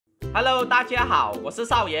Hello， 大家好，我是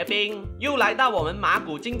少爷兵，又来到我们马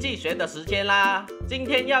股经济学的时间啦。今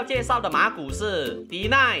天要介绍的马股是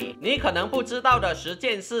Dnex， 你可能不知道的10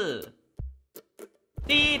件事。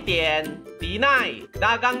第一点 ，Dnex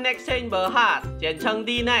Dagang Nexchange Berhad， 简称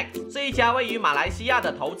Dnex， 是一家位于马来西亚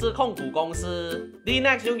的投资控股公司。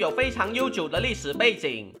Dnex 拥有非常悠久的历史背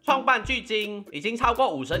景，创办距今已经超过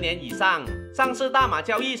50年以上。上市大马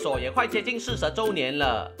交易所也快接近40周年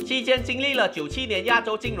了，期间经历了97年亚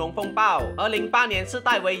洲金融风暴和08年次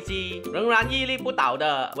贷危机，仍然屹立不倒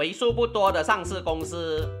的为数不多的上市公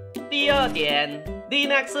司。第二点。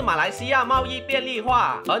Dnex 是马来西亚贸易便利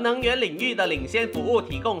化和能源领域的领先服务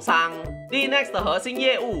提供商。Dnex 的核心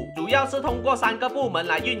业务主要是通过3个部门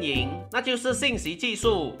来运营，那就是信息技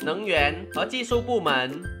术、能源和技术部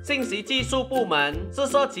门。信息技术部门是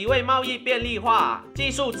涉及为贸易便利化、技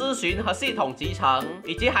术咨询和系统集成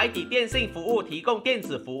以及海底电信服务提供电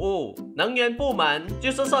子服务。能源部门就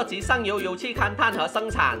是涉及上游油气勘探和生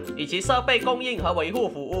产，以及设备供应和维护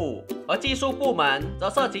服务。而技术部门则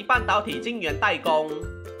涉及半导体晶圆代工。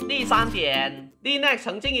第三点。Dnex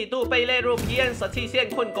曾经一度被列入 PN17 现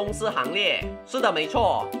困公司行列。是的，没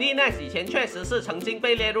错 ，Dnex 以前确实是曾经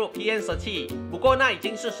被列入 PN17， 不过那已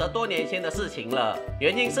经是10多年前的事情了。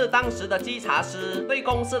原因是当时的稽查师对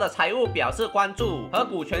公司的财务表示关注，和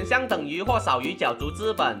股权相等于或少于缴足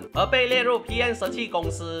资本，而被列入 PN17 公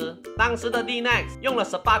司。当时的 Dnex 用了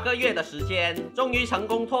18个月的时间，终于成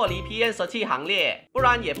功脱离 PN17 行列，不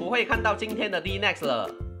然也不会看到今天的 Dnex 了。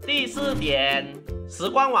第4点。时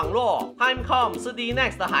光网络 TimeCom 是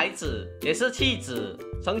Dnex 的孩子，也是弃子。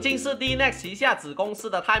曾经是 Dnex 旗下子公司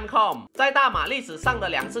的 TimeCom， 在大马历史上的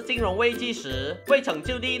2次金融危机时，为拯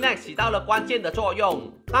救 Dnex 起到了关键的作用。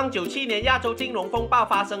当97年亚洲金融风暴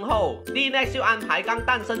发生后 ，Dnex 就安排刚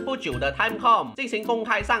诞生不久的 TimeCom 进行公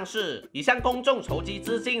开上市，以向公众筹集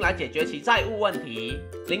资金来解决其债务问题。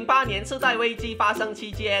08年次贷危机发生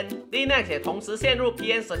期间 ，Dnex 也同时陷入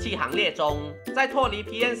PN17 行列中。在脱离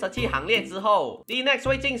PN17 行列之后 ，Dnex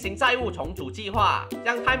会进行债务重组计划，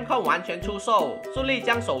将 TimeCom 完全出售，顺利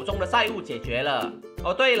将手中的债务解决了。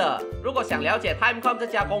哦，对了，如果想了解 TimeCom 这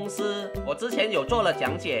家公司，我之前有做了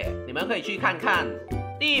讲解，你们可以去看看。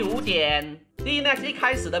第5点。Dnex 一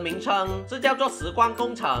开始的名称是叫做时光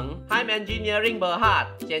工程 Time Engineering Berhad，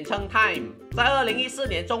 简称 Time。在2014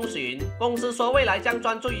年中旬，公司说未来将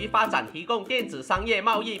专注于发展提供电子商业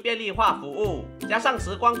贸易便利化服务，加上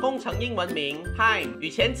时光工程英文名 Time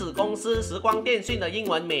与前子公司时光电讯的英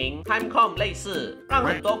文名 TimeCom 类似，让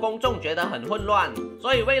很多公众觉得很混乱。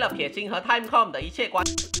所以为了撇清和 TimeCom 的一切关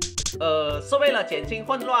系，是为了减轻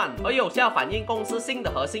混乱而有效反映公司新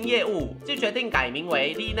的核心业务，就决定改名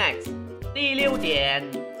为 Dnex。第6点。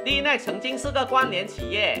Dnex 曾经是个关联企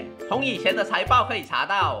业，从以前的财报可以查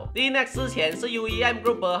到 ，Dnex 之前是 UEM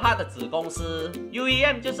Group Berhad 的子公司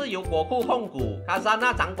 ，UEM 就是由国库控股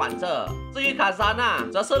Khazanah 掌管着，至于 Khazanah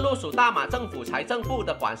则是隶属大马政府财政部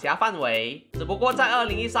的管辖范围。只不过在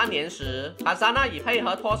2013年时 ，Khazanah 以配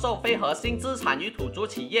合脱售非核心资产与土著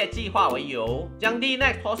企业计划为由，将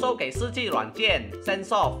Dnex 脱售给世纪软件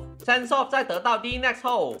Sensoft。Sensoft 在得到 Dnex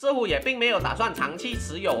后，似乎也并没有打算长期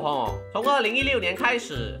持有从2016年开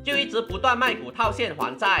始，就一直不断卖股套现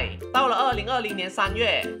还债。到了2020年3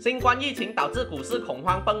月，新冠疫情导致股市恐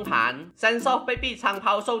慌崩盘 ，Sensoft 被逼仓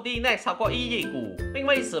抛售 Dnex 超过1亿股，并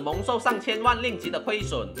为此蒙受上千万令吉的亏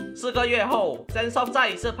损。4个月后 ，Sensoft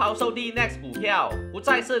再一次抛售 Dnex 股票，不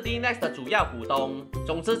再是 Dnex 的主要股东。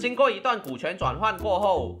总之，经过一段股权转换过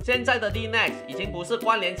后，现在的 Dnex 已经不是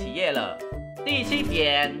关联企业了。第7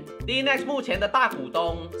点 ，Dnex 目前的大股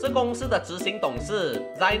东是公司的执行董事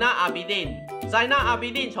Zainal Abidin。Zainal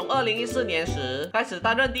Abidin 从2014年时开始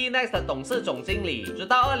担任 Dnex 的董事总经理，直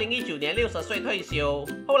到2019年60岁退休，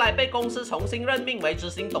后来被公司重新任命为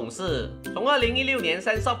执行董事。从2016年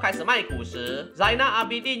Sensoft 开始卖股时 ，Zainal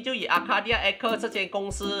Abidin 就以 Arcadia 这间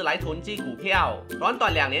公司来囤积股票。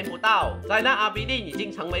短2年不到 ，Zainal Abidin 已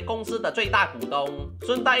经成为公司的最大股东。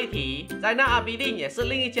顺带一提 ，Zainal Abidin 也是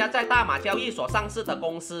另一家在大马交易所上市的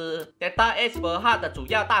公司 Dnex Berhad 的主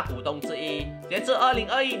要大股东之一。截至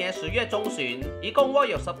2021年10月中旬，一共握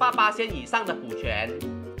有18% 以上的股权。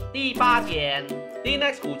第8点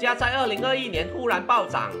 ，Dnex 股价在2021年突然暴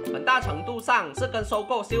涨，很大程度上是跟收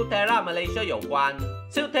购 SMTRACK Malaysia 有关。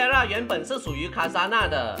SMTRACK 原本是属于 Khazanah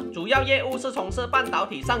的，主要业务是从事半导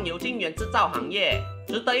体上游晶圆制造行业。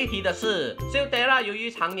值得一提的是 ，SMTRACK 由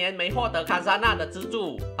于常年没获得卡萨纳的资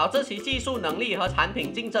助，导致其技术能力和产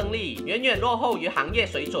品竞争力远远落后于行业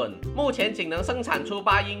水准，目前仅能生产出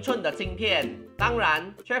8英寸的晶片。当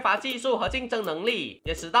然，缺乏技术和竞争能力，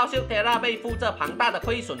也使到 SMTRACK 背负着庞大的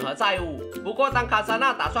亏损和债务。不过，当卡萨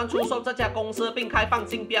纳打算出售这家公司并开放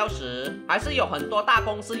竞标时，还是有很多大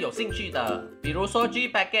公司有兴趣的，比如说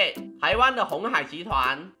GENM、台湾的鸿海集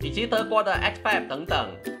团以及德国的 XFAB 等等。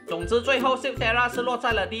总之，最后 SMTRACK 是落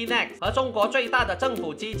在了 Dnex 和中国最大的政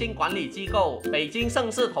府基金管理机构北京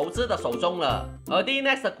盛世投资的手中了。而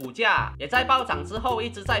Dnex 的股价也在暴涨之后一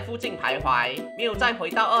直在附近徘徊，没有再回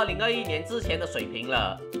到2021年之前的水平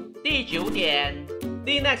了。第9点。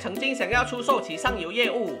Dnex 曾经想要出售其上游业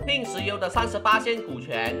务并石油的38%股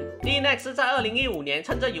权。Dnex 是在2015年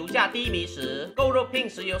趁着油价低迷时购入并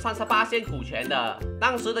石油38%股权的，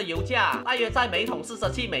当时的油价大约在每桶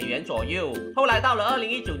47美元左右。后来到了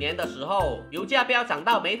2019年的时候，油价飙涨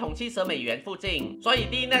到每桶70美元附近，所以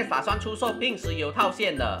Dnex 打算出售并石油套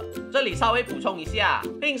现的。这里稍微补充一下，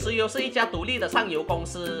并石油是一家独立的上游公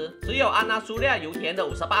司，只有安纳苏利亚油田的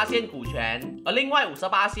58%股权，而另外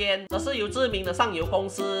58%则是由知名的上游公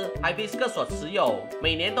司 Hibiscus 所持有，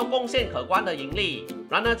每年都贡献可观的盈利。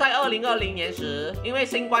然而在2020年时，因为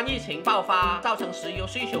新冠疫情爆发，造成石油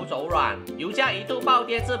需求走软，油价一度暴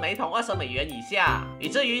跌至每桶20美元以下，以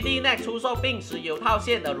至于 Dnex 出售并石油套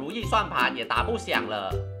现的如意算盘也打不响了。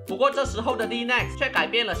不过这时候的 Dnex 却改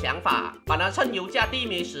变了想法，反而趁油价低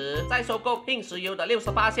迷时再收购并石油的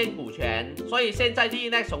68%股权，所以现在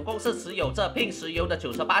Dnex 总共是持有着并石油的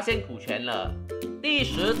98%股权了。第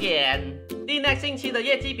10点。Dnex 近期的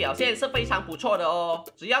业绩表现是非常不错的哦，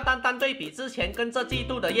只要单单对比之前跟这季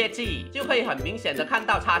度的业绩，就可以很明显的看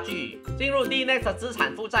到差距。进入 Dnex 的资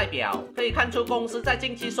产负债表，可以看出公司在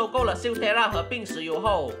近期收购了 SMTRACK 和并石油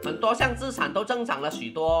后，很多项资产都增长了许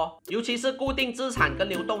多，尤其是固定资产跟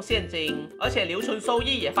流动现金，而且留存收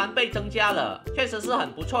益也翻倍增加了，确实是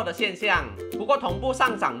很不错的现象。不过同步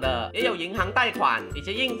上涨的也有银行贷款以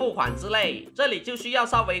及应付款之类，这里就需要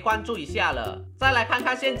稍微关注一下了。再来看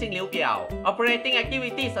看现金流表 ，Operating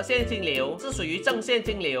Activities 的现金流是属于正现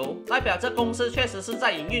金流，代表这公司确实是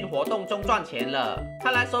在营运活动中赚钱了。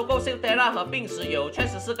看来收购 SMTRACK 和并石油确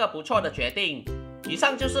实是个不错的决定。以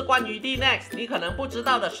上就是关于 Dnex 你可能不知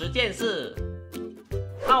道的10件事。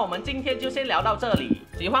那我们今天就先聊到这里。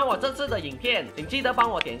喜欢我这次的影片，请记得帮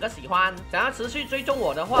我点个喜欢。想要持续追踪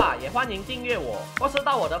我的话，也欢迎订阅我，或是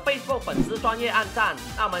到我的 Facebook 粉丝专页按赞。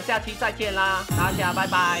那我们下期再见啦，大家拜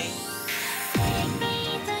拜。